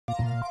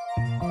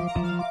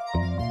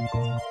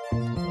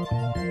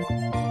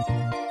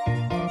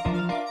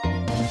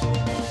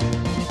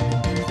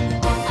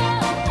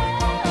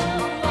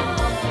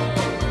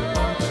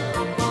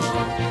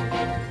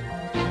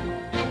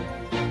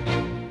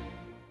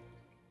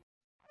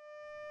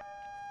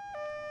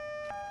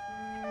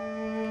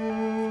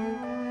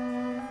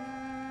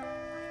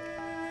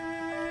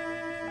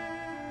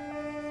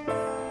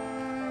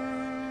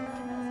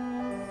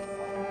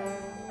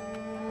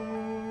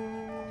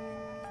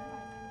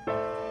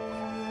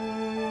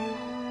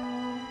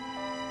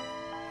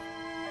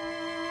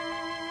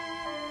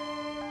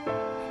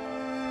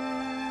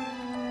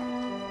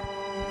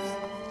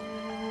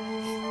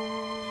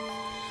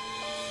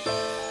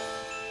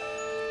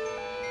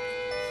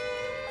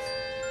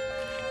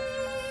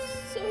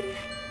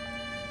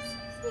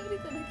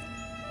Sorry talaga.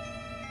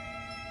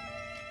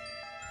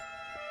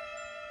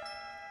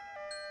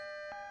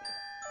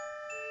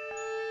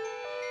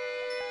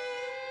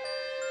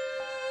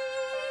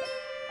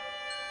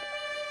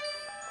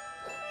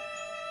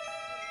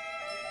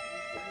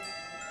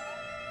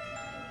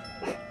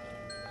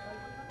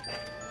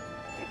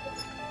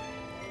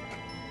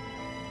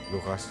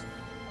 Lukas.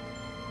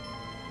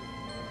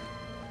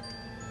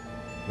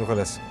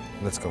 Lukas,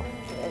 let's go.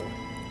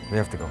 We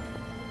have to go.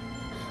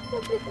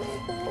 Lapit na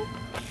ito.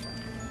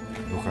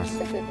 Lukas.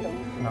 Lapit lang.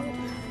 No.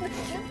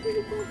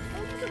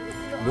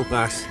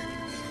 Lukas.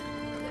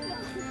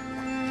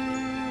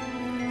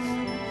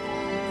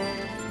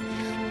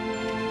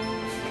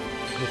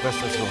 Lukas,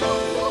 let's go.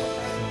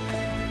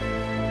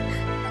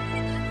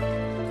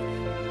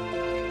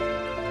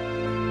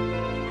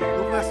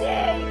 Lukas!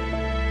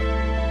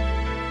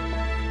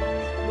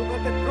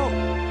 Lukas, let's go!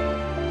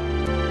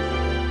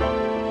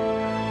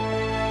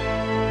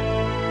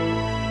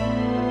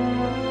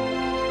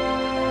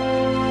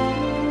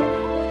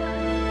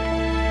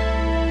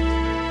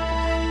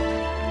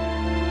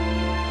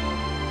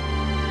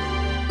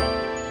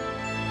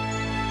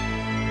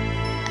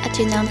 At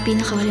yun na ang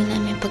pinakahuli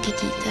namin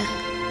pagkikita.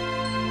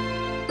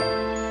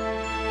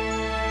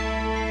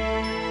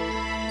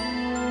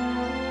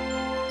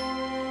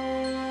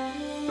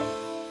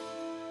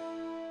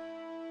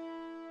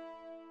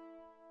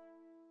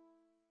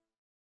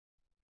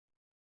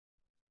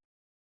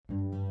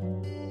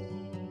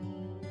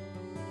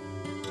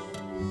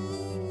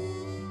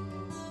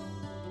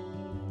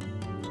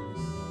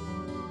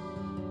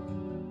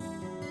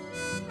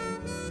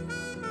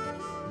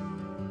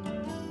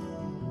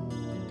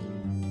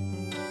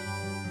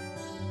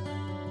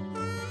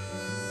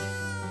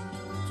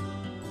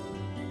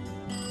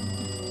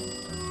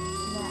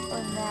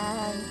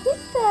 Naunahan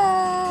kita!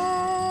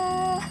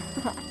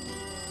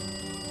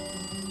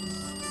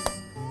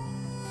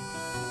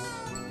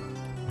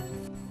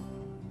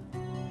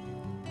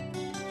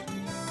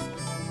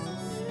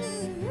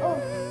 Oh,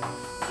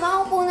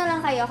 makaupo na lang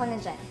kayo. Ako na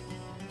dyan.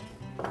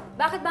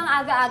 Bakit bang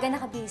aga-aga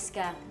nakabihis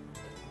ka?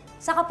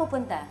 Saan ka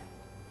pupunta?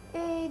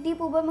 Eh, di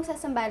po ba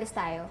magsasambales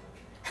tayo?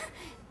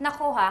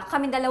 Naku ha,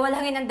 kaming dalawa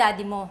lang yun ang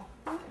daddy mo.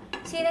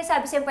 Sino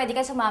sabi sa'yo pwede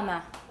ka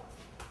sumama?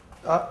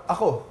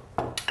 Ako.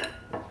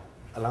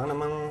 Alam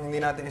namang hindi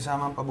natin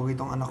isama ang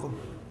paboritong anak ko.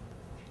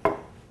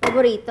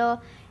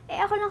 Paborito? Eh,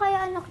 ako na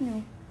kaya anak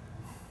niyo.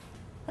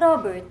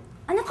 Robert,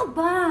 ano ka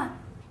ba?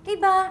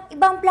 Diba,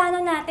 ibang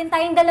plano natin,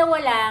 tayong dalawa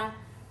lang.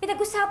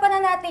 Pinag-usapan na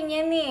natin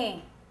yan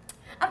eh.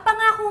 Ang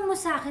pangako mo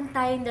sa akin,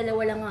 tayong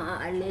dalawa lang ang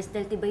aalis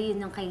dahil diba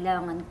yun ang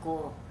kailangan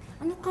ko.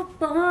 Ano ka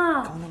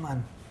ba? Ikaw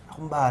naman.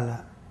 Akong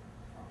bahala.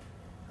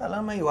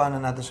 Alam mo,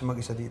 maiwanan natin siya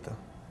mag-isa dito.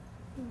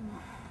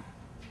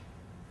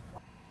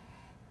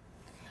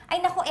 Ay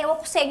naku, ewan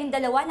ko sa inyong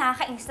dalawa,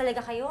 nakakainis talaga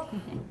kayo.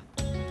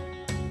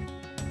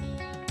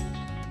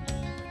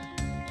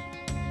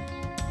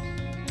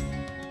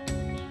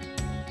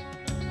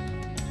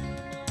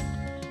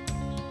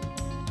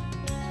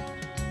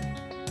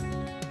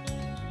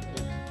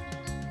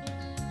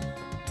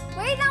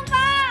 Wait lang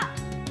pa!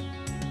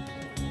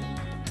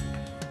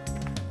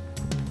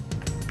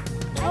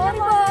 Ay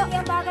naku,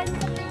 yung bagal mo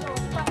sa dito.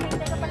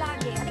 Pang-maintay ka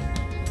palagi.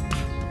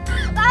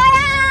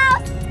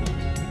 Vargas!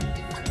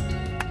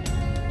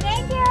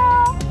 Thank you!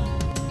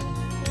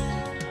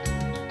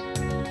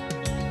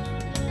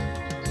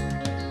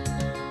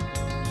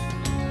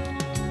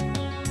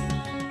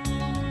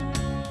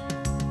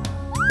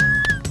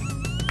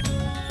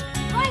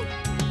 Hoy!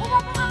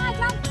 Umapo ka nga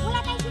dyan! Wala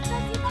tayong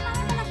seatbelt dito,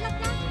 mga malaglag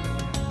dyan!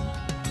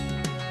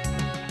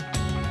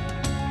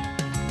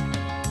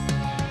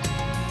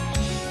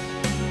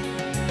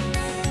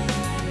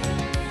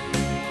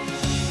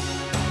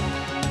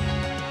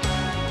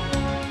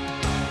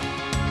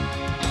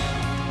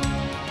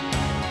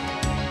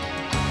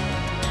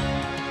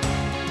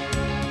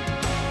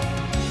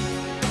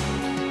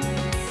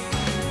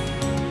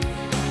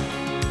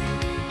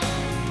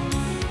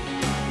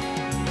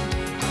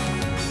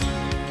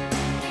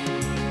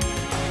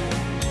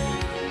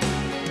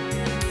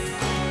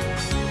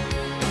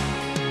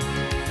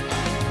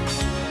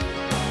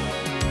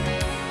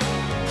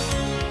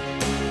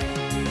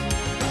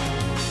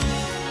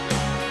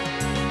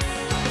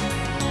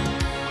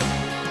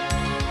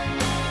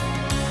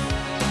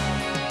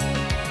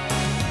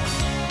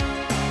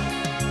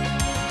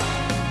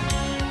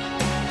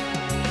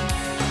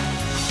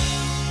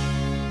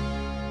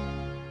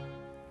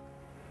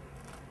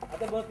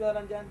 Ate, buhat ka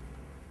lang dyan.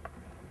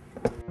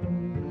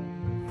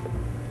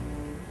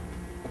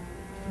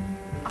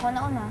 Ako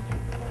na una.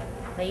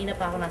 Kanina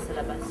pa ako nasa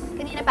labas.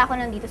 Kanina pa ako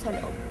nandito sa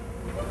loob.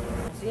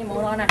 Sige,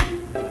 mauna ka na.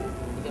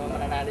 Hindi ka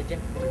mananalo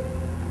dyan.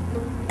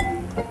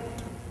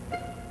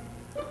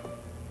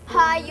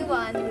 Hi, you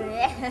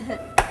Andre.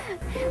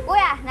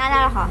 Kuya,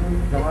 naalala ko.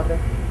 Tama, ate.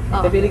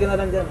 Oh. Pipili ka na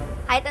lang dyan.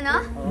 Kahit ano?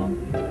 Oo.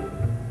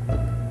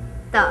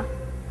 Ito.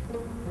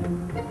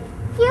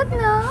 Cute,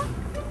 no?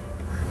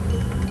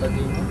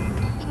 Pati mo.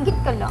 Ingit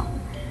ko lang.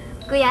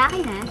 Kuya,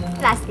 akin ha?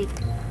 Plastic.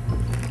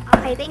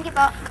 Okay, thank you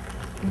po.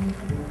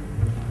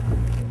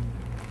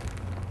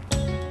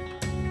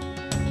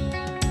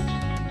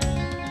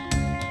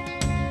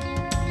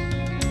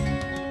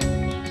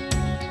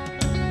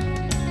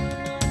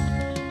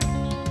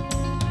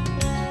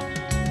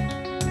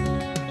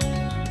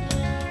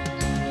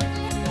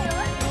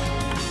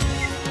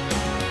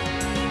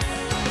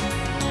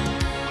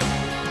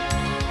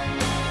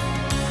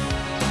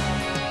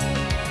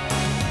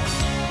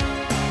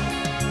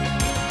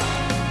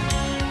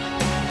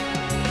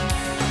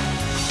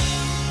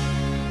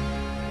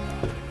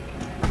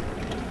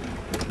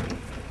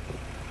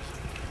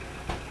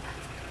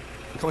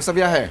 Kamusta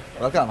biyahe?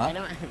 Welcome, ha? Ano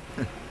naman?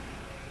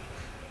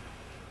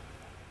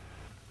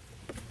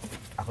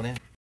 Ako na yan.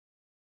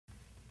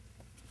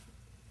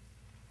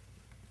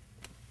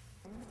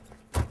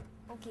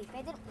 Okay,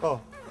 pwede. Oh.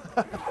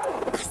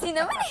 Kasi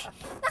naman eh.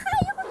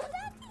 Nakaya ko to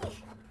dati.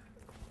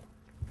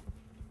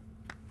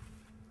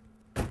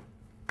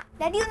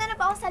 Daddy, una na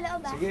pa ako sa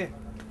loob ah. Sige.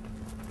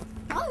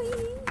 Ay!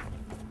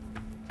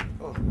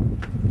 Oh.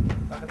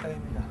 Bakit tayo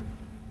nila?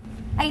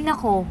 Ay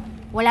nako,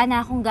 wala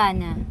na akong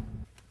gana.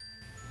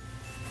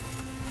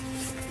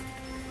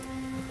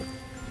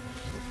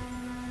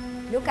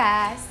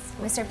 Lucas,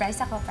 may surprise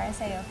ako para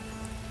sa'yo.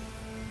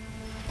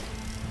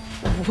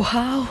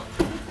 Wow!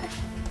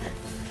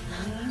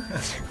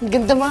 Ang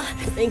ganda ma.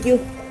 Thank you.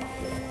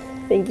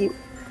 Thank you.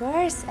 Of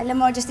course. Alam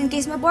mo, just in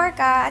case mabore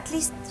ka, at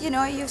least, you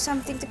know, you have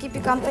something to keep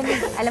you company.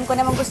 Alam ko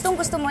naman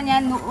gustong-gusto mo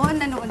niyan noon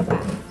na noon pa.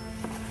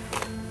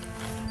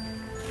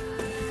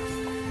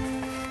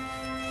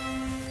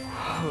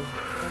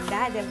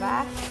 Ganda, diba?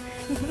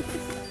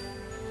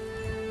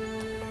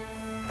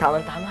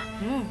 Tama-tama.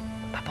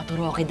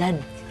 Papaturo ako kay Dad.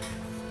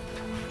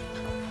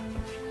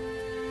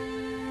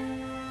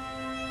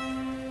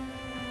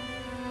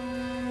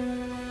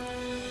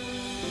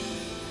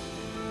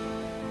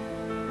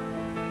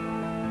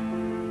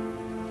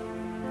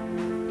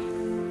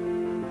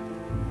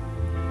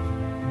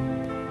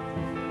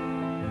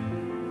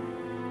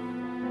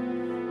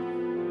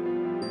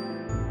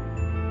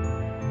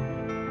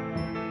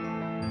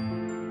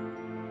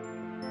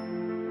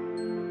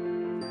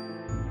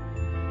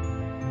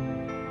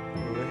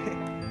 Uy,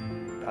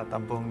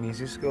 tatampo ang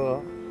misis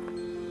ko.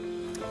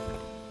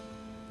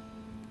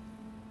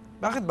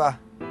 Bakit ba?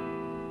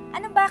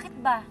 Anong bakit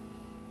ba?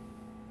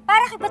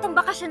 Para kay ba tong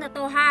bakasyon na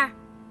to, ha?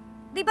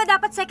 Di ba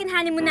dapat second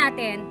honeymoon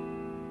natin?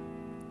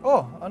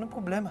 Oh, anong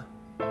problema?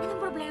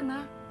 Anong problema?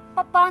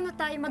 Paano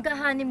tayo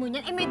mag-honeymoon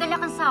yan? Eh, may dala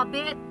kang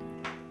sabit.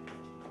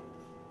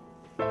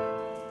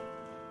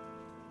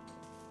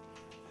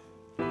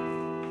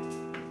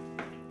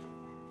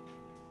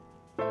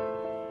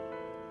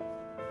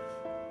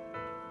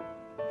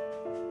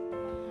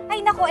 Ay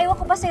nako, ewan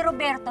ko ba sa'yo,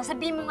 Roberto?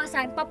 Sabihin mo nga sa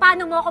akin,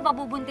 paano mo ako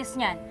mabubuntis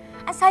niyan?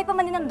 Ang sabi pa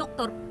man din ng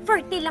doktor,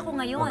 fertile ako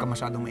ngayon. Huwag ka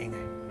masyadong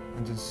maingay.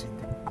 Nandun si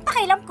Cyndi. Ang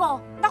pakialam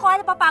ko. Naku,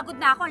 napapagod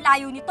na ako. Ang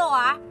layo nito,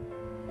 ha?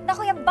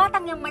 Naku, yung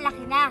batang yung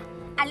malaki na.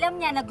 Alam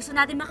niya na gusto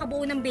natin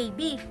makabuo ng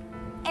baby.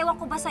 Ewan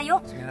ko ba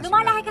sa'yo? Sige na,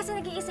 Lumalaki kasi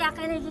nag-iisa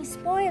kaya naging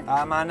spoiled.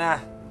 Tama na.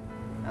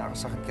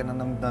 Nakakasakit ka na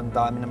ng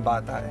dami ng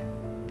bata eh.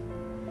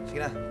 Sige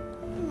na.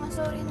 Ma,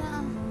 sorry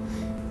na.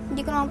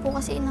 Hindi ko naman po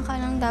kasi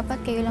inakalang dapat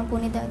kayo lang po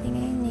ni Daddy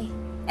ngayon eh.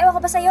 Ewan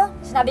ko ba sa'yo?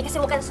 Sinabi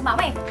kasi huwag ka na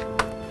sumama eh.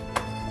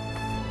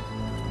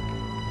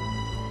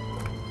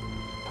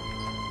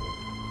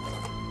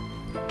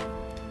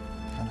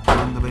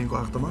 Ano na ba yung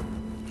kuakto mo?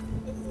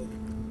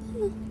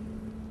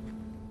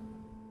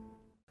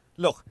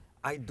 Look,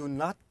 I do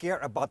not care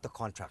about the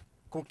contract.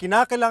 Kung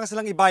kinakailangan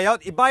silang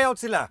i-buyout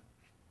sila.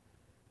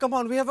 Come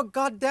on, we have a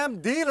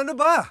goddamn deal. Ano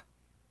ba?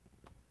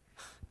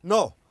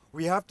 No,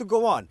 we have to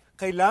go on.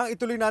 Kailangan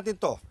ituloy natin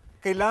to.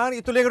 Kailangan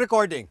ituloy ang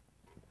recording.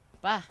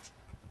 Pa,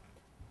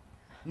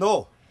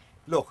 No.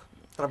 Look,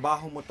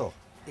 trabaho mo to.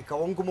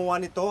 Ikaw ang gumawa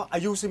nito,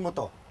 ayusin mo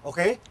to.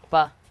 Okay?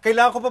 pa,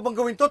 Kailangan ko pa bang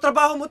gawin to?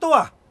 Trabaho mo to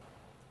ah!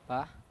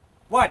 pa.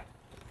 What?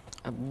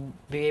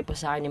 Bigay po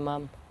sa akin ni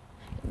Ma'am.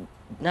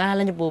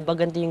 Naalala niyo po ba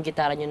ganito yung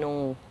gitara niyo nung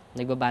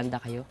nagbabanda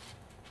kayo?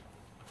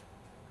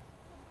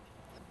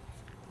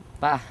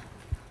 Pa,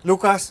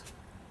 Lucas,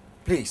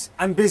 please,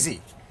 I'm busy.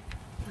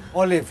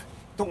 Olive,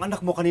 tong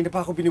anak mo kanina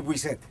pa ako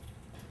binibwisit.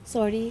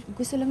 Sorry,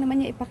 gusto lang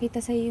naman niya ipakita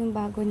sa'yo yung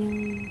bago niyang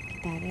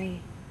gitara eh.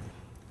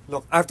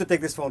 Look, I have to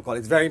take this phone call.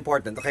 It's very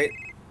important, okay?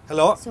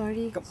 Hello?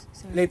 Sorry. Come-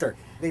 Sorry. Later.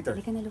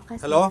 Halika na,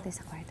 Lucas. Hello? Punta tayo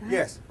sa kwarto, ha?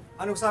 Yes.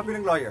 Anong sabi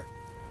ng lawyer?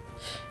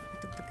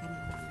 Matugtog ka na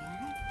mamaya,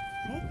 ha?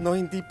 Okay? No,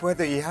 hindi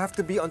pwede. You have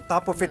to be on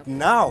top of it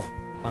now.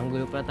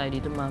 panggulo pala tayo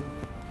dito, Ma'am.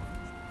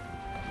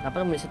 Dapat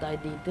umalis na tayo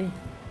dito eh.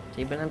 Sa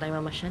iba lang tayo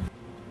mamasyal.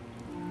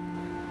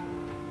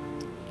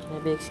 Can I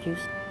be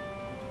excused?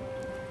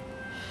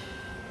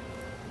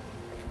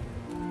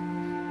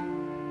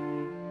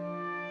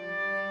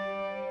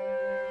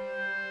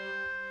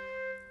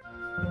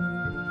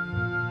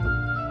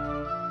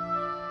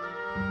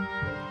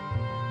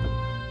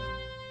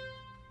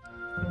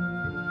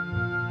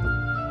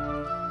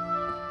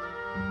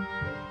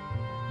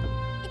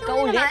 Ikaw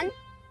na ulit? naman?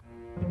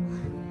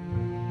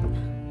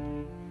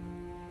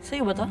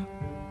 Sa'yo ba to?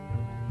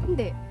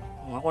 Hindi.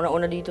 Ako na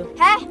una dito.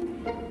 He?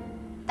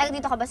 Taga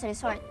dito ka ba sa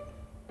resort?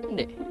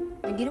 Hindi.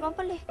 Hindi naman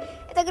pala eh.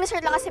 Eh,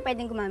 taga-resort lang kasi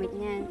pwedeng gumamit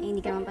niyan. Eh, hindi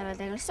ka naman pala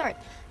taga-resort.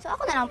 So,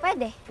 ako na lang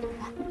pwede.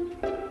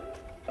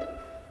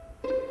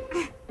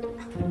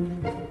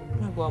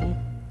 Ano nagawa mo?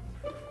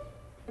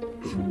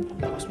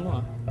 Ang lakas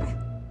mo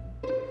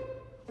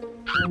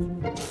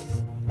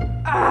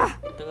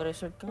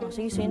Taga-resort ka nga.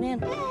 Sige, sa'yo na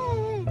yan.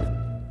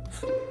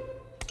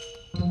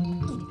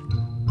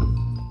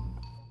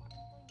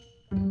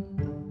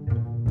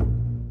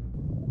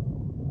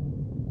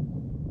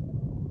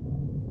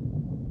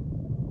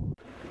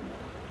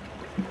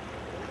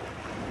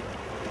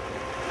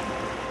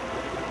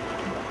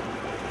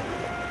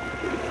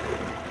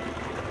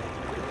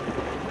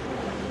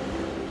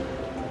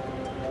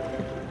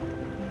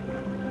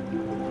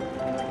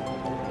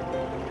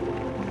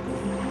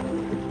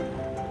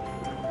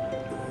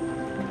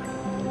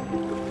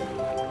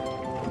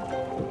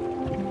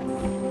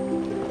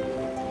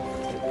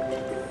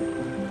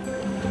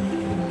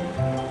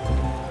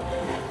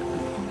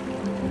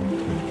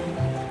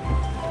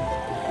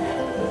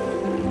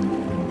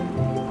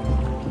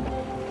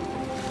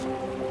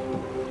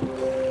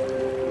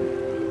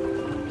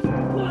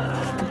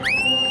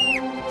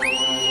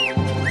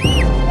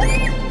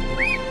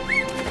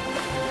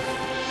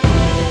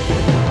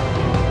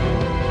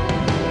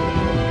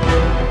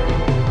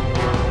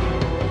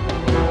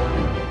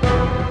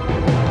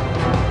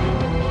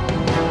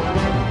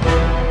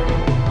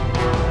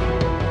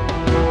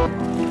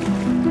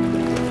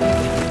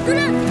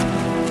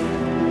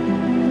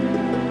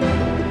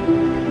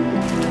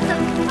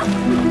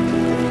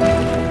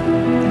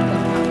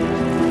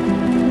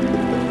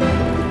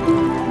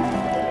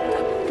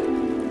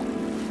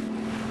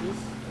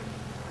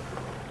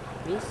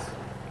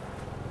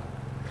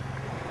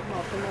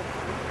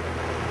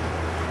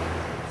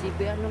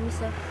 CPR na,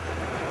 miss, ah.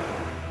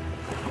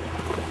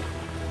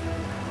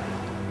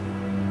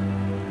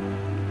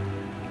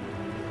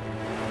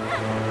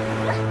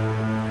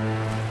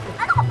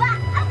 Ano ka ba?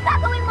 Anong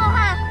gagawin mo,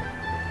 ha?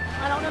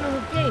 Akala ko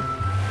nanonood ka eh.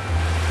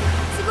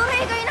 Siguro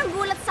ikaw yung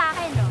nanggulat sa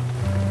akin, no?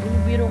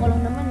 Biro ka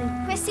lang naman eh.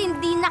 Pwes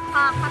hindi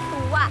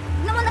nakakatuwa.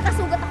 Tignan naman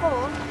nagkasugat ako,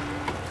 oh.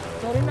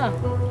 Sorry na.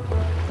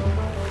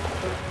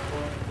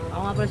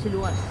 Ako nga pala si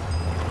Lukas.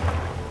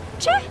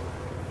 Che!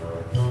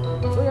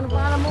 Uy, ano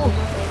pangalan mo?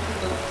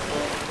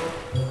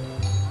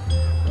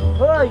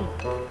 Hoy!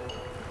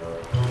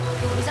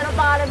 Isa ang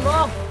pangalan mo?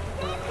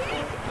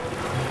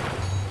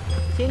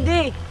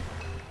 Cyndi!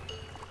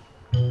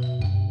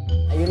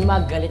 Ayun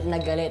ma, galit na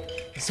galit.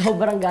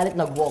 Sobrang galit,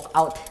 nag-walk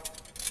out.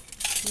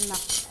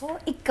 Nako,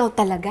 ikaw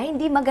talaga.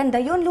 Hindi maganda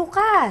yun,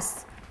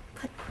 Lucas.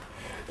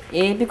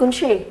 Eh, bikon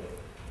siya eh.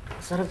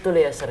 Sarap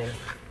tuloy asa rin.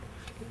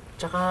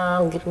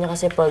 Tsaka, ang git niya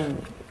kasi pag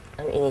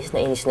ang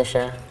inis na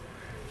siya,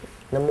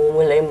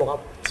 namumula yung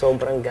mukha,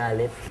 sobrang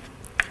galit.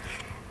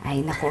 Ay,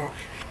 nako.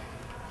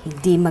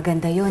 Hindi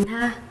maganda yun,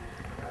 ha?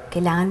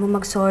 Kailangan mo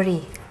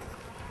mag-sorry.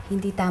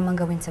 Hindi tamang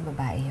gawin sa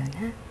babae yun,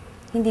 ha?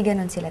 Hindi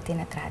ganon sila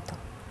tinatrato.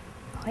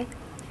 Okay?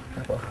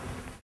 Ako.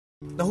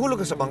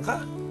 Nahulog ka sa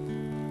bangka?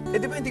 Eh,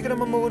 di ba hindi ka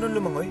naman marunong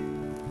lumangoy?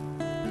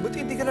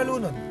 Buti hindi ka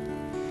nalunod.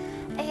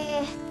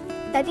 Eh,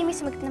 Daddy, may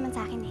sumagot naman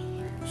sa akin, eh.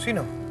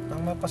 Sino?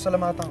 Ang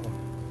mapasalamatan ko.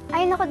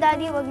 Ay, nako,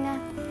 Daddy, wag na.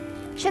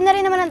 Siya na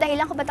rin naman ang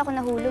dahilan kung ba't ako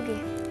nahulog,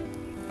 eh.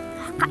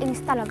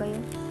 Nakakainis talaga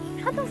yun.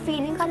 Anong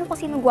feeling ka kung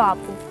sino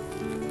gwapo?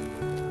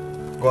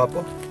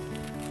 Gwapo?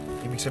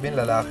 Ibig sabihin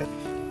lalaki?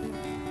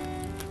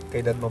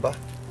 Kay dad mo ba?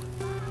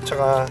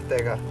 Tsaka,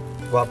 teka,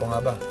 gwapo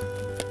nga ba?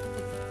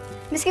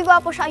 Miski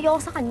gwapo siya, ayoko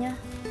sa kanya.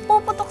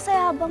 Puputok sa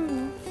yabang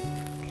mo.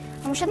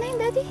 Ano siya na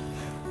yun, Daddy?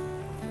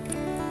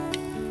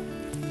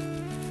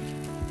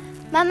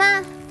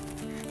 Mama,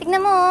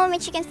 tignan mo,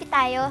 may chicken feet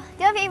tayo.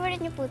 Di ba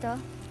favorite niyo po to?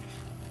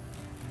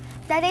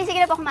 Daddy,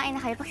 sige na po kumain na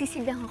kayo.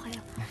 Pagsisilbihan ko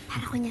kayo.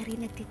 Para ko niya rin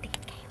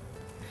nagtitikit kayo.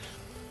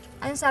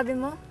 Anong sabi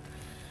mo?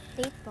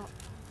 Date po.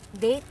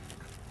 Date?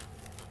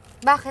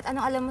 Bakit?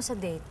 Anong alam mo sa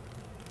date?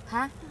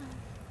 Ha?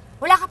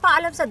 Wala ka pang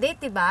alam sa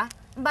date, diba?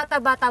 Ang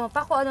bata-bata mo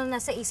pa kung ano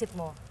nasa isip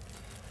mo.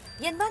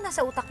 Yan ba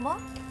nasa utak mo?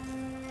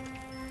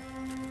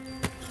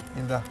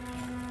 Inda.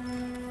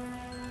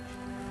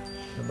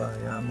 Diba,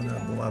 hayaan mo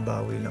na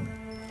bumabawi lang.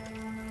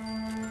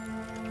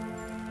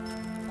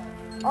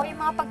 O,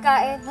 yung mga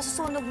pagkain,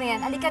 masusunog na yan.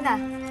 Halika na.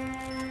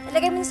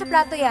 Ilagay mo na sa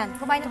plato yan.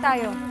 Kumain na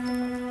tayo.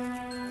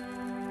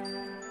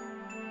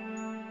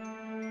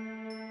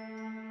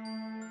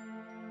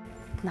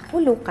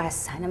 Naku,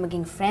 Lucas. Sana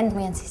maging friend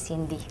mo yan si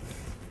Cyndi.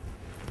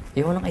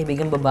 Yung ng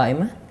kaibigan babae,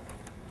 ma.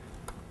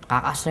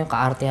 Kakaas na yung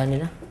kaartehan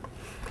nila.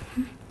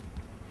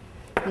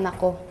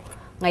 Nako,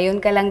 ngayon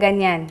ka lang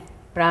ganyan.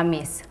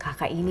 Promise,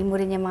 kakainin mo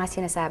rin yung mga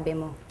sinasabi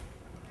mo.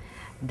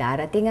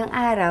 Darating ang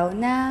araw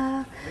na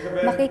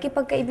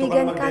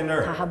makikipagkaibigan ka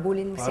at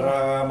hahabulin mo sila.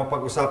 Para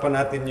mapag-usapan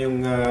natin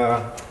yung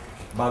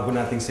bago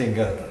nating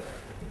single.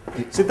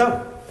 Sit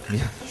down.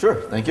 Yeah,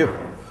 sure. Thank you.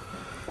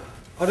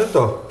 Ano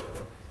to?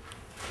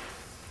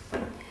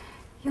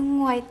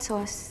 Yung white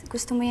sauce,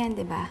 gusto mo yan,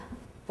 di ba?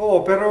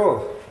 Oo,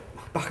 pero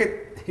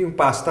bakit yung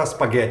pasta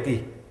spaghetti?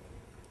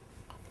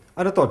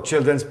 Ano to?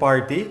 Children's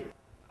party?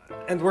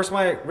 And where's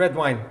my red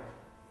wine?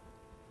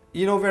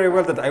 You know very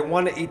well that I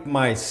want to eat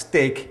my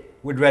steak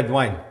with red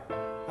wine.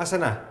 Asa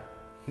na?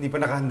 Hindi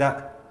pa nakahanda.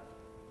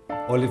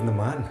 Olive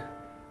naman.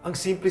 Ang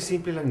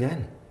simple-simple lang yan.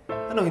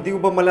 Ano, hindi mo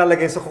ba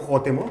malalagay sa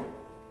kokote mo?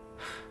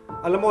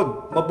 Alam mo,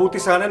 mabuti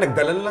sana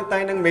nagdala na lang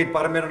tayo ng maid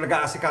para meron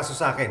nag-aasikaso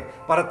sa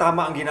akin. Para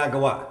tama ang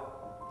ginagawa.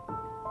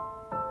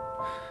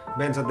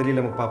 Ben, sandali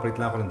lang magpapalit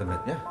lang ako ng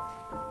damit. Yeah.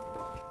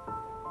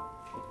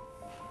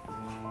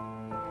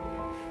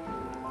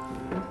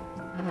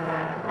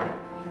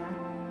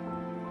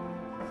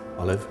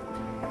 Olive?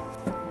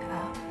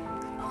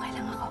 Okay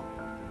lang ako.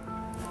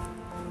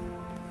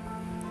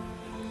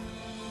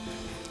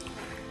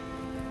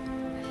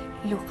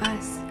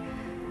 Lucas,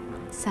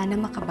 sana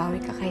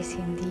makabawi ka kay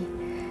Cyndi.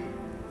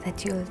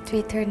 That you'll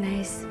treat her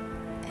nice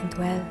and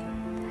well.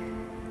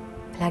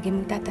 Palagi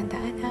mong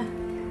tatandaan, ha?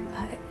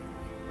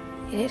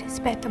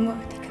 Irespeto mo,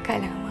 di ka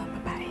kailangan mga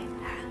babae,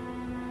 ha?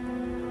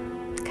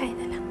 Kain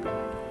na lang.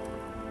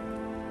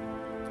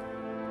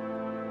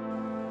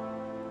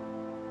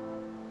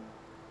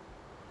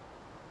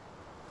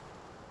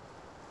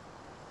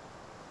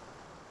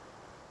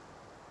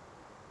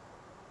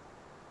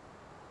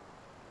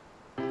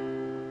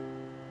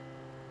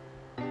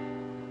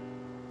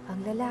 Ang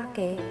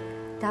lalaki,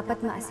 dapat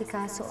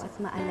maasikaso at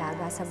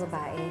maalaga sa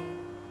babae.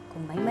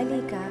 Kung may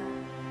mali ka,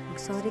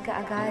 mag-sorry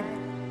ka agad.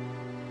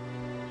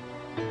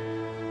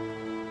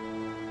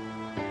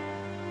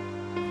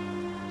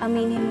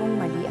 Aminin mong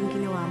mali ang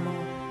ginawa mo.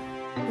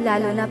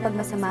 Lalo na pag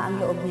masama ang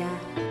loob niya.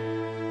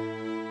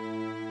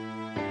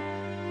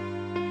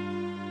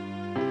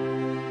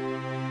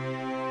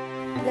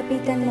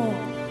 Lapitan mo,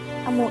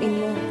 amuin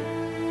mo.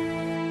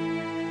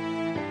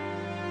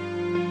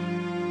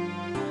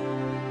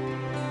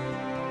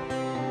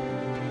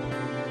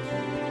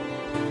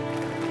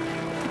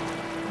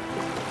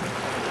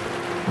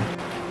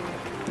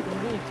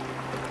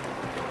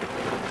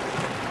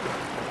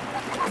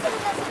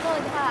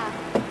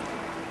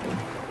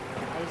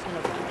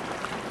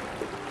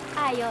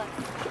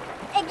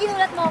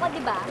 Galit mo ako,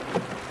 di ba?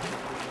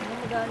 Ano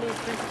magalit?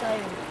 Friends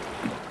tayo.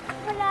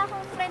 Wala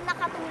akong friend na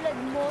katulad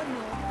mo,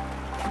 no?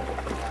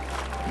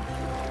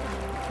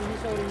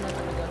 Sorry na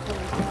talaga.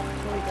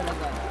 Sorry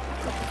talaga.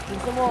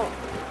 Gusto mo,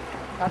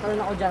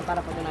 tatalon ako dyan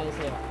para patunayan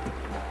sa'yo.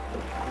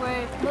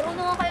 Wait,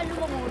 marunong nga kayo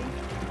lumangoy.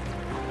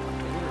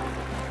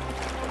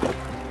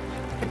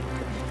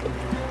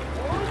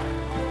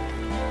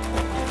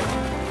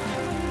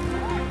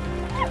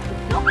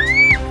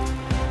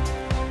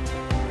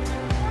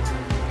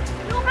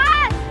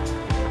 Lukas!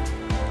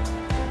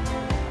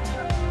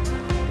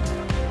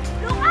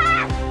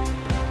 Lukas!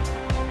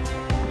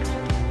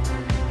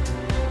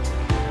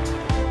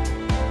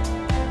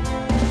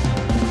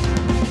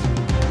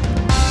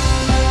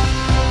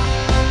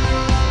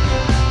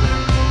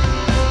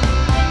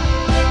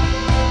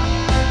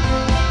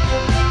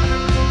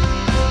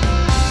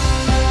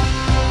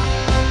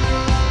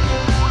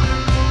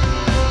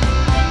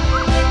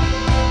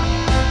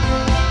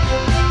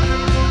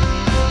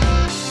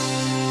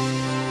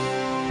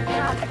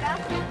 Grabe ka.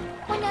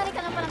 Kunyari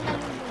ka lang palang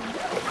nalulunod.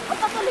 Ako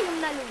pa tuloy yung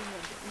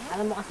nalulunod.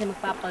 Alam mo kasi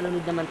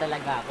magpapalunod naman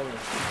talaga ako eh.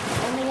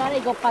 Ang nangyari,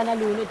 ikaw pa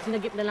nalunod,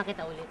 sinagip na lang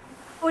kita ulit.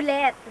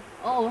 Ulit.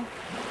 Oo.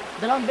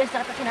 2 beses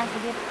na kita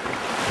sinasagip.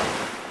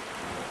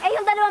 Eh,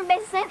 yung 2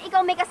 beses na yun,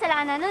 ikaw may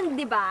kasalanan nun,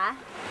 di ba?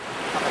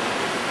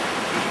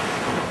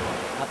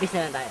 Peace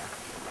na lang tayo.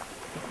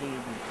 Kasi...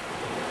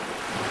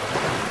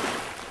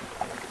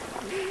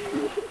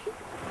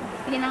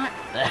 Sige na nga.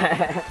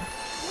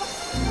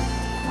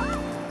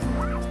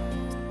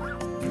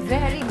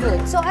 Very good.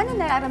 So, ano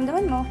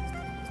nararamdaman mo?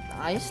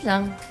 Ayos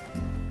lang.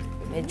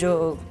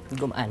 Medyo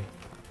gumaan.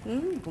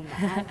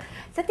 Gumaan.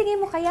 Sa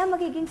tingin mo kaya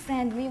magiging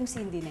friend mo yung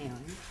Cyndi na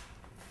yun?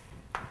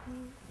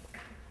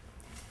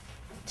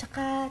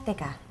 Tsaka,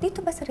 teka,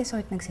 dito ba sa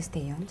resort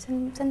nagsistay yun?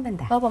 San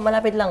banda? Papa,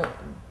 malapit lang.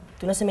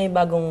 Ito na sa may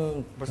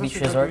bagong Basta beach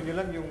resort. sigagawin nyo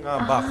lang yung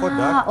bakod,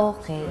 ha?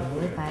 Okay.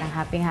 Parang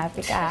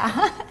happy-happy ka.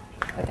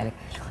 Ikaw talaga.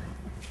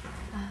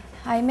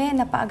 Jaime,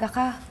 napaaga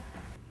ka.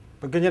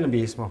 Pag ganyan ang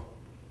bihis mo,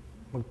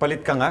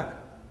 magpalit ka nga.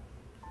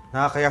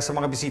 Nakakaya sa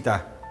mga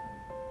bisita.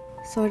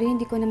 Sorry,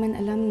 hindi ko naman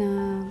alam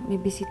na may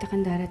bisita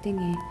kang darating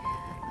eh.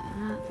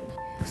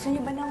 Gusto niyo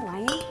ba ng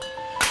wine?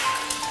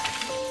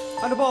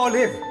 Ano ba,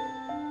 Olive?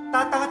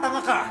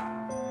 Tatanga-tanga ka!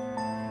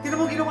 Tignan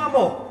mo ginawa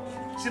mo!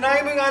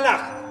 Sinayang mo yung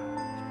alak!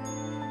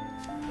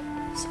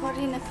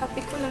 Sorry,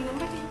 natabi ko lang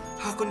naman eh.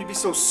 How can you be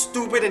so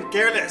stupid and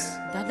careless?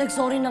 Dad,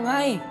 sorry na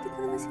nga eh. Hindi ko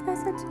naman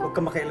sinasadya. Huwag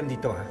kang makialam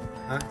dito, ha?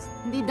 Ha?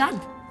 Hindi, Dad.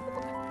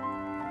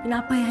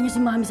 Pinapahiya niyo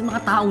si Mami sa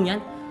mga taong yan.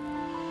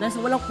 Dahil sa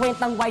walang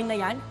kwentang wine na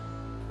yan.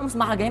 Mas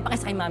makagayan pa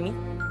kaysa kay Mami.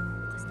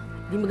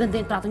 Hindi maganda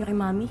yung trato niyo kay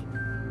Mami.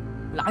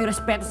 Wala kayong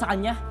respeto sa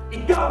kanya.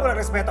 Ikaw walang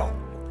respeto!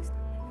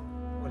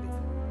 Olive,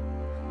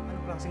 ano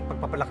klaseng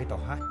pagpapalaki to,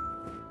 ha?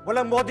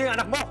 Walang modo yung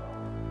anak mo!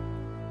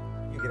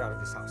 You get out of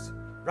this house.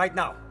 Right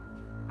now!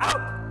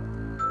 Out!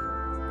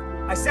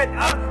 I said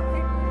out!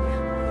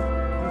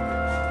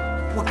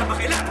 Huwag ka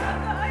makialam!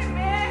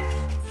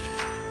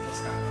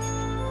 Let's go.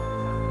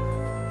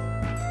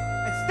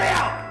 And stay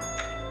out!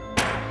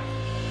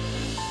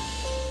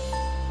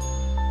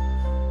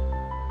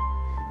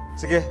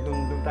 Sige,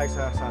 doon tayo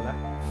sa sala.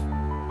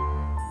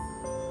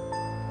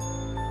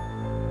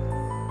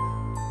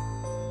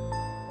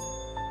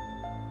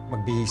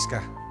 Magbihis ka.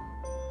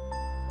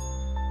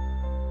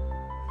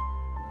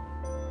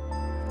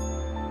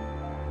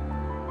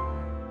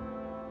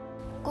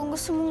 Kung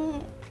gusto mong,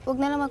 huwag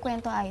na lang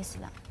magkwento,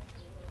 ayos lang.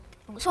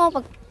 Kung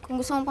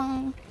gusto mo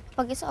pang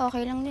pag-isa,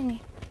 okay lang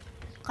din eh.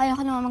 Kaya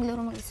ka naman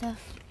maglaro mag-isa.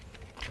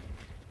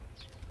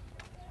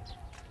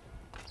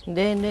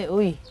 Hindi,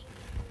 uy.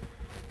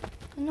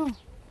 Ano?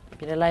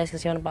 Pinalayas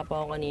kasi ako ng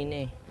papa ko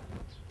kanina eh.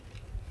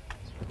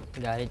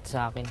 Galit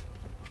sa akin.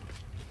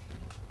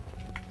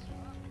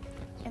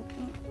 Eh,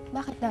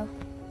 bakit daw?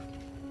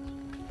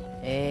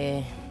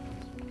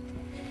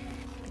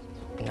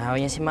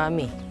 Nangaway niya si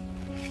Mami.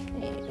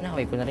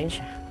 Nangaway ko na rin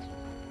siya.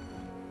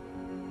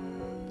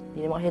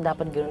 Hindi naman kasi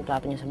dapat gano'n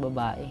trato niya sa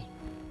babae.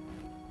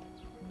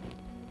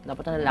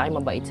 Dapat ang lalaki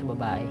mabait sa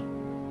babae.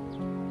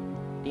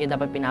 Hindi niya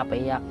dapat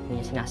pinapaiyak,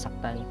 hindi niya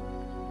sinasaktan.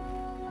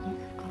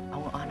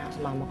 Ako anak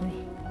sa mama ko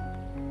eh.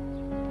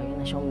 Kaya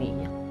na siya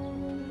umiiyak.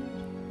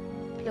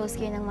 Close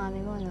kayo ng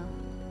mami mo, no?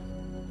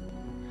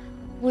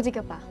 Buti ka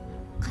pa.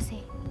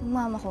 Kasi, yung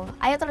mama ko,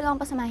 ayaw talaga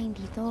akong pasamahin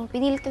dito.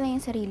 Pinilit ko na yung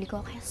sarili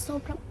ko, kaya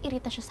sobrang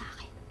irita siya sa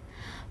akin.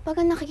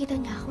 Pag nakikita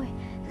niya ako eh,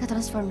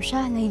 nakatransform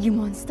siya,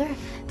 nagiging monster.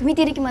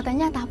 Tumitirik yung mata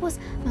niya,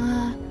 tapos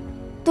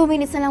 2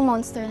 minutes na lang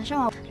monster na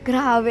siya.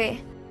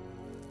 Grabe.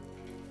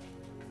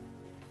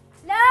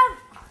 Love!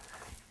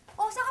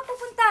 O, saan ka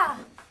pupunta?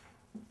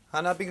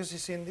 Hanapin ko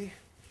si Cyndi.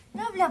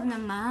 Love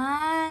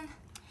naman.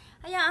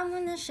 Hayaan mo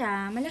na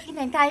siya. Malaki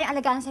na yun. Kaya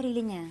alagaan ang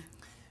sarili niya.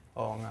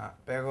 Oo nga,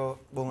 pero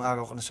buong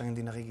araw ko na siyang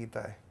hindi nakikita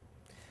eh.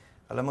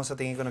 Alam mo, sa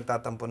tingin ko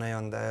nagtatampo na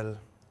yon dahil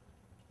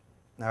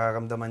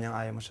nararamdaman niyang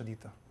ayaw mo siya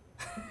dito.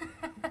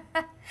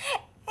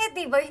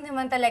 Di ba yun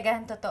naman talaga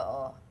ang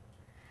totoo?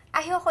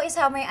 Ayaw ko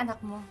isama yung anak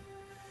mo.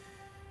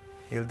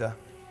 Hilda,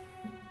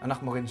 anak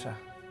mo rin siya.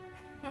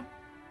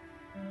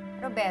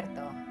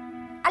 Roberto,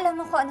 alam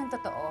mo kung anong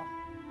totoo?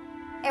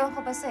 Ewan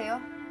ko ba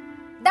sa'yo?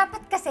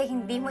 Dapat kasi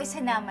hindi mo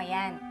isinama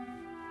yan.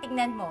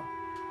 Tignan mo,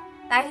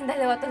 tayong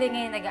dalawa tuloy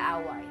ngayon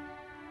nag-aaway.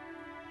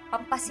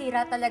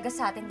 Pampasira talaga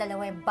sa atin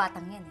dalawa yung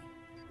batang yan eh.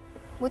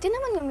 Buti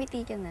naman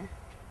ngumiti ka na.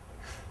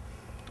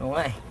 Oo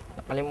nga eh.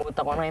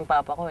 Nakalimutan ko na yung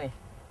papa ko eh.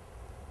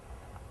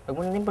 Huwag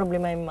mo na din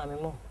problema yung mami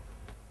mo.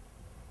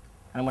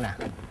 Ano mo na?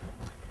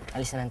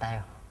 Alis na lang tayo.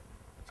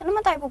 Saan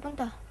naman tayo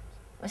pupunta?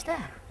 Basta.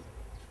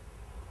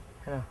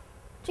 Ano?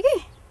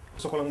 Sige.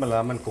 Gusto ko lang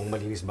malaman kung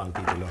malinis ba ang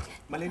titulo.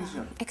 Malinis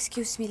yun.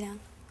 Excuse me lang.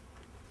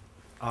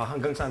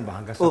 Hanggang saan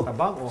ba? Hanggang sa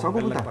tabang o saan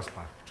hanggang pupunta? lagpas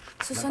pa?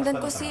 Susundan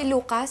ko si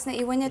Lucas.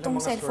 Naiwan niya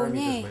tong cellphone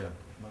niya eh.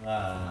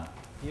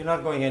 You're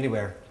not going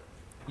anywhere.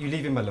 You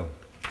leave him alone.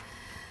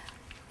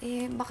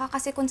 Eh, baka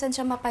kasi kung saan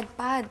siya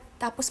mapadpad,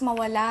 tapos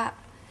mawala.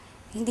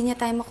 Hindi niya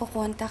tayo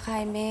makukontak,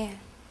 Jaime.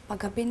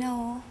 Paggabi na,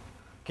 oh.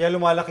 Kaya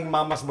lumalaking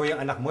mamas boy ang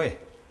anak mo eh.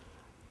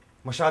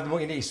 Masyado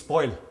mong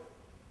ini-spoil.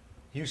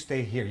 You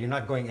stay here. You're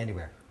not going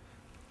anywhere.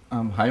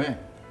 Jaime,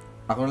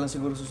 ako na lang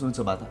siguro susunod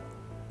sa bata.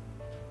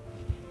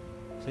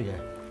 Sige.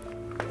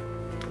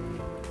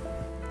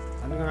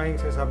 Ano nga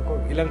yung sinasabi ko?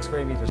 Ilang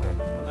square meters yan?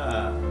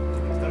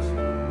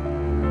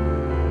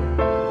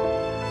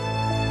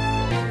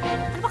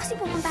 Ano ba kasi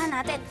pupuntahan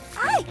natin?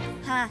 Ay!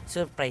 Ha?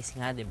 Surprise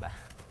nga, di ba?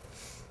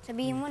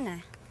 Sabihin mo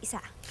na.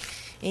 Isa.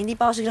 Eh, hindi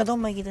pa ako sigurado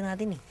kung makikita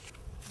natin eh.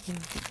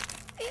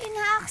 Eh,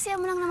 inaaksya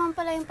mo lang naman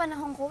pala yung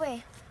panahon ko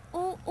eh.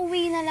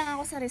 Uwi na lang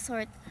ako sa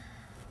resort.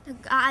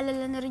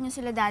 Nag-aalala na rin yung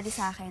sila daddy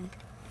sa akin.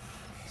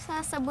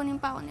 Sasabunin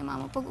pa ako ni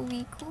mama pag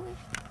uwi ko eh.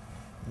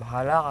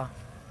 Bahala ka.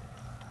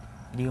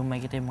 Hindi ko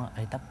makikita yung mga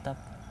tap-tap.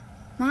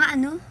 Mga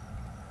ano?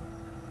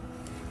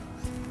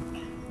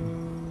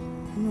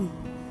 Ano?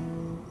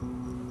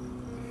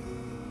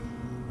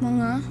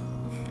 Mga?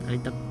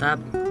 Alitap-tap.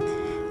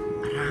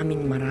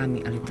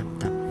 Maraming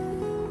alitap-tap.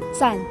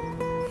 Saan?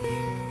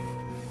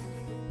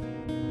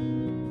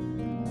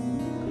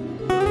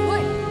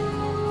 Uy!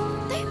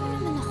 Tayo mo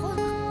naman ako.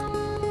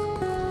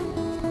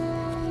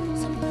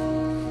 Saan ba?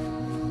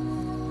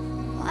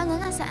 O ano,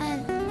 nasaan?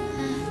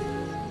 Ha?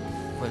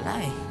 Wala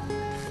eh.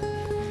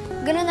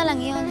 Ganun na lang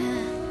yun, ha?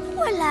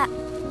 Wala.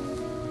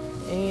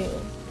 Eh,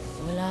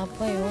 wala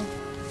pa yun.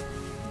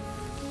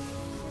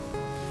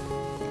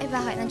 Eh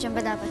bakit? Nandiyan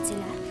ba dapat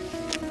sila?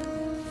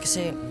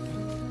 Kasi,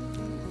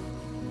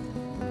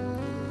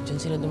 dyan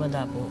sila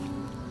dumadapo.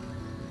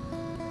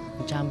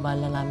 Nagtsambal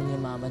na namin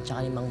yung mama at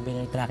saka yung mga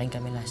binag-tracking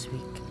kami last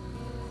week.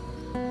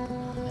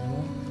 Alam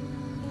mo,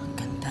 ang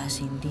ganda,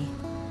 Cyndi.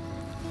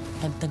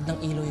 Tagtag ng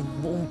ilaw yung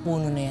buong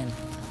puno na yan.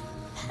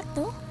 Lahat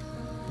to?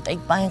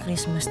 Taig pa yung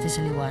Christmas tree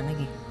sa liwanag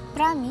eh.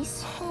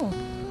 Promise? Oh.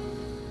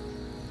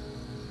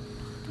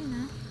 Yun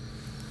ha?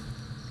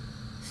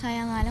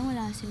 Sayang nga lang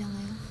wala sila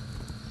ngayon.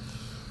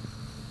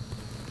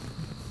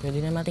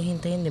 Pwede na natin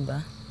hintayin, di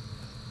ba?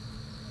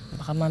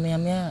 Baka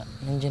mamaya-maya,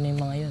 nandiyan na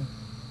yung mga yun.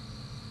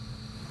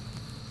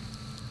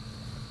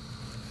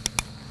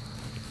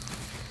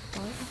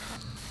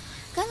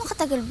 Gano'ng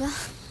katagal ba?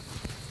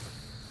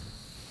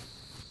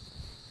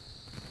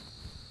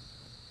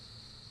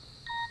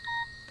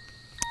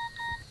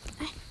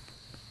 Ay.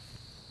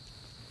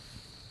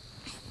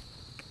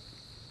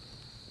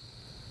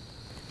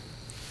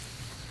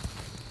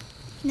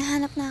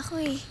 Hinahanap na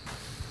ako eh.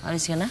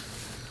 Alis ka na?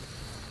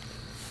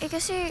 Eh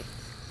kasi,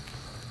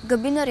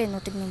 gabi na rin, o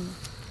tignan mo.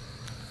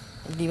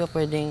 Hindi ba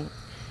pwedeng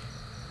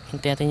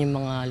hintayin natin yung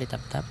mga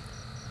litap-tap?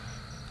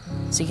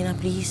 Sige na,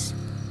 please.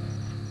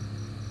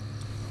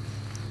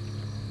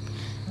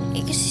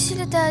 Eh kasi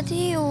sila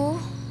daddy, oh.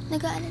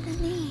 Nag-aalala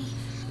na eh.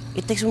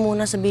 I-text mo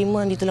muna, sabihin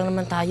mo, nandito lang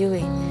naman tayo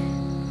eh.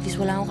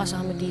 Please, wala akong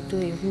kasama dito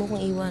eh. Huwag mo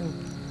kong iwan.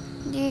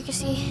 Hindi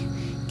kasi,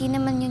 di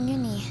naman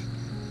yun eh.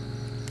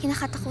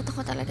 Kinakatakot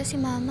ako talaga si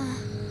mama.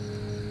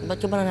 Ba't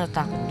ka ba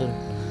natatakot dun?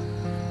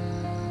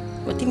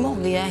 Ba't di mo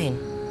ako gayahin?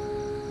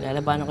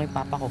 Lalabanan ko yung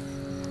papa ko.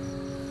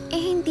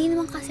 Eh, hindi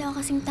naman kasi ako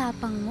kasing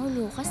tapang mo,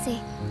 Lucas eh.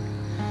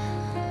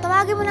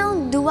 Tawagin mo na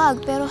akong duwag,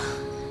 pero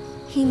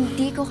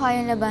hindi ko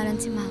kayang labanan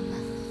si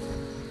mama.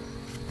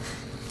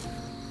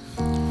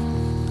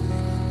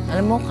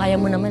 Alam mo, kaya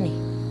mo naman eh.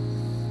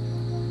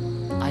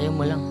 Ayaw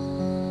mo lang.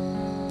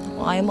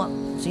 Kung ayaw mo,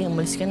 sige,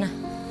 umalis ka na.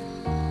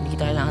 Hindi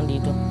kita kailangan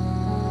dito.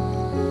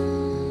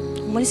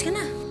 Umalis ka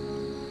na.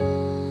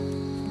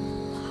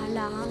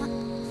 Bahala ka nga.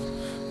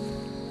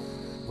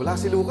 Wala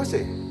si Lucas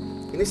eh.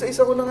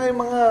 Inisa-isa ko na nga yung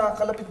mga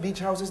kalapit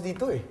beach houses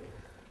dito eh.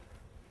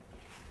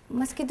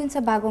 Maski dun sa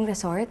bagong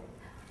resort,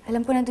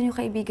 alam ko nandun yung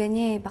kaibigan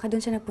niya eh. Baka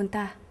dun siya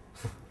nagpunta.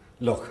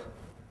 Look,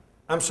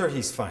 I'm sure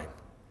he's fine.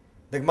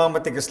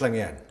 Nagmamatigas lang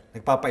yan.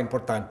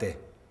 Nagpapa-importante.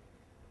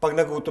 Pag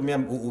nagutom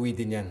yan, uuwi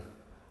din yan.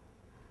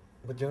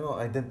 But you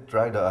know, I did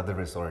try the other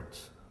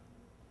resorts.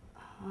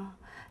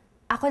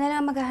 Ako na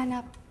lang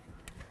maghahanap.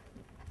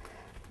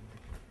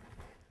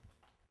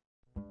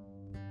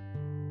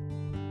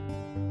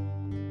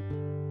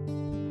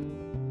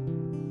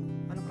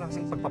 Anong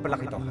klaseng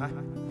pagpapalaki to, ha?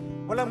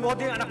 Walang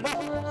modo yung anak mo!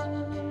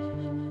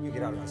 You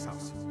get out of this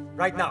house.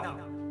 Right now!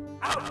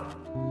 Out!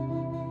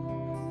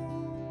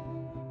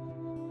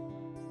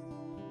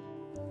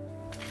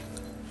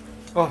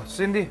 Oh,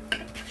 Cyndi.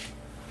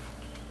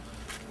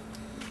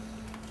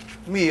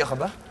 Umiiyak ka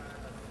ba?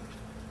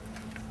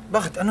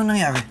 Bakit? Anong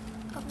nangyari?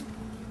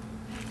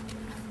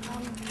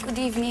 Good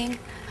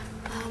evening.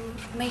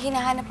 May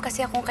hinahanap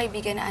kasi akong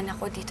kaibigan na anak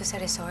ko dito sa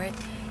resort.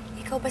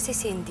 Ikaw ba si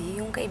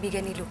Cyndi, yung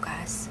kaibigan ni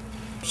Lucas?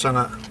 Siya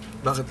nga.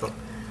 Bakit po?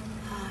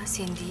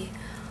 Cyndi,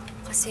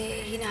 kasi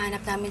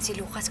hinahanap namin si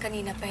Lucas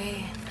kanina pa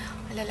eh.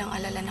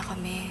 Alalang-alala na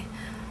kami.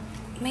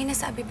 May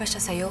nasabi ba siya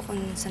sa'yo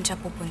kung saan siya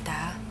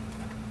pupunta?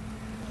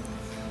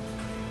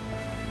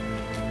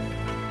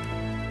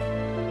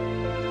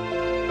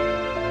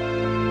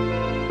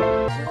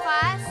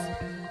 Lucas?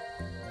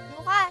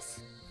 Lucas?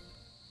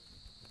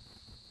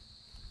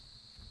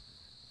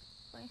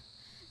 Uy.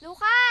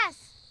 Lucas!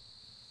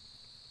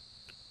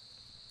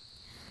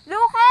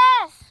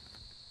 Lucas!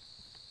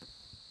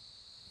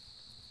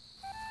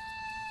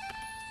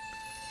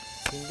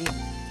 Cyndi,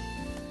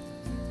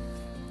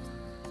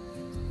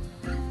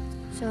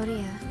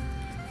 Sorry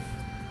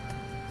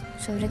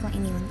Sorry kung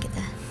iniwan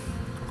kita.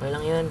 okay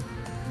lang yun.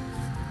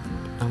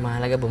 Ang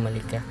mahalaga,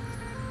 bumalik ka.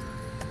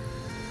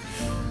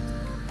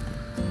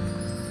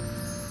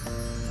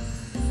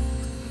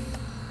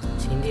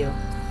 Cyndi, oh.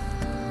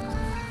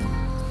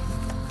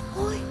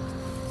 Hoy!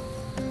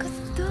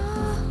 Ganda!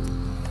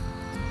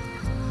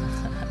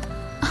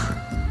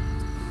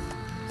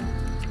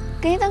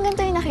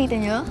 Ganito yung nakita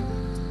niyo?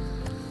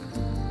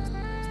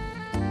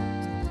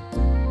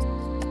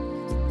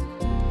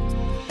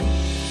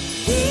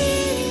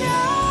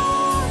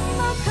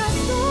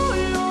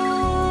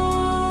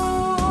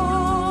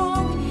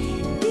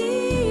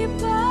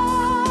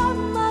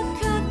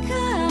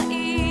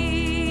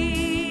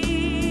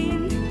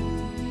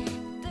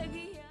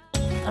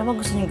 Ano ba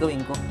gusto niyo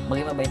gawin ko?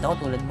 Maging mabait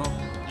ako tulad mo.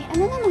 Eh,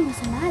 ano namang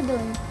masama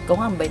doon? Ikaw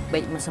nga, ang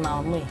bait-bait man sa mama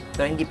mo eh.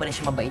 Pero hindi pa rin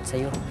siya mabait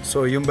sa'yo.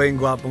 So, yung ba yung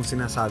gwapong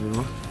sinasabi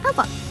mo?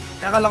 Apa?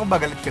 Akala ko ba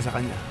galit ka sa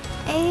kanya?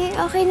 Eh,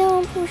 okay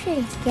naman po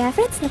siya eh. Kaya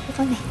friends na po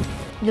kami.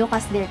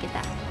 Lucas, dare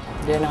kita.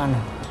 Dare na ano?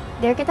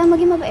 Dare kita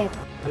maging mabait.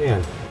 Ano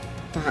yan?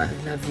 I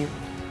love you.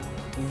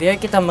 Dare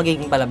kita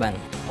magiging palaban.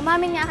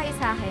 Umamin nga kayo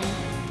sa akin.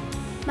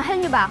 Mahal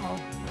niyo ba ako?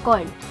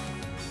 Call.